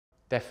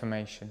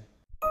Defamation.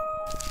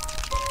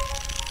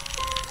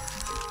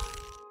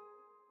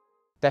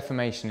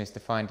 Defamation is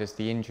defined as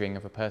the injuring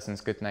of a person's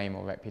good name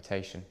or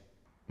reputation.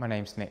 My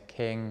name's Nick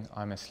King.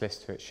 I'm a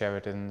solicitor at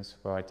Sheridan's,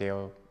 where I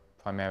deal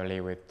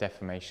primarily with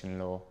defamation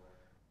law.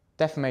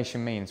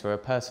 Defamation means where a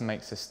person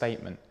makes a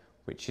statement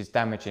which is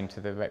damaging to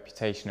the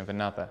reputation of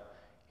another.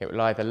 It will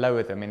either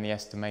lower them in the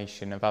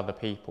estimation of other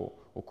people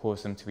or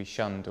cause them to be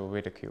shunned or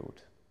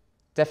ridiculed.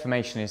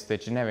 Defamation is the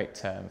generic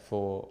term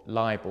for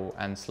libel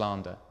and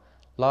slander.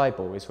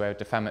 Libel is where a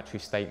defamatory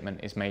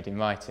statement is made in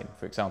writing,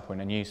 for example in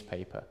a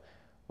newspaper,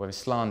 whereas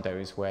slander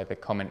is where the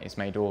comment is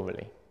made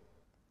orally.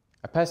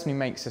 A person who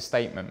makes a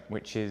statement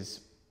which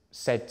is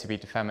said to be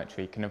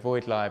defamatory can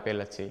avoid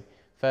liability,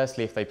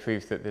 firstly if they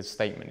prove that the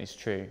statement is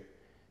true,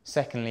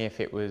 secondly if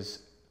it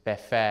was their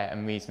fair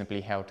and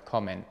reasonably held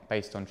comment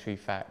based on true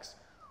facts,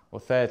 or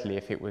thirdly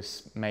if it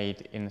was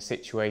made in a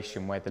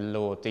situation where the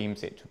law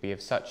deems it to be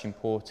of such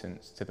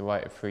importance to the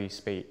right of free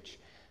speech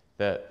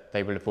that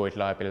they will avoid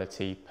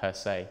liability per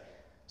se.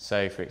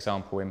 So for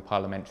example in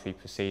parliamentary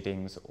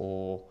proceedings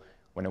or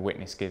when a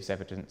witness gives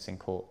evidence in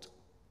court.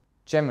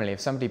 Generally, if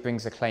somebody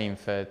brings a claim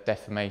for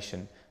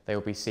defamation, they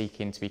will be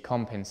seeking to be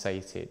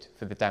compensated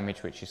for the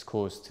damage which is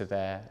caused to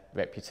their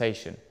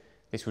reputation.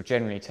 This will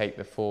generally take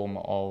the form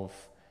of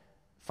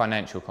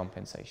financial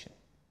compensation.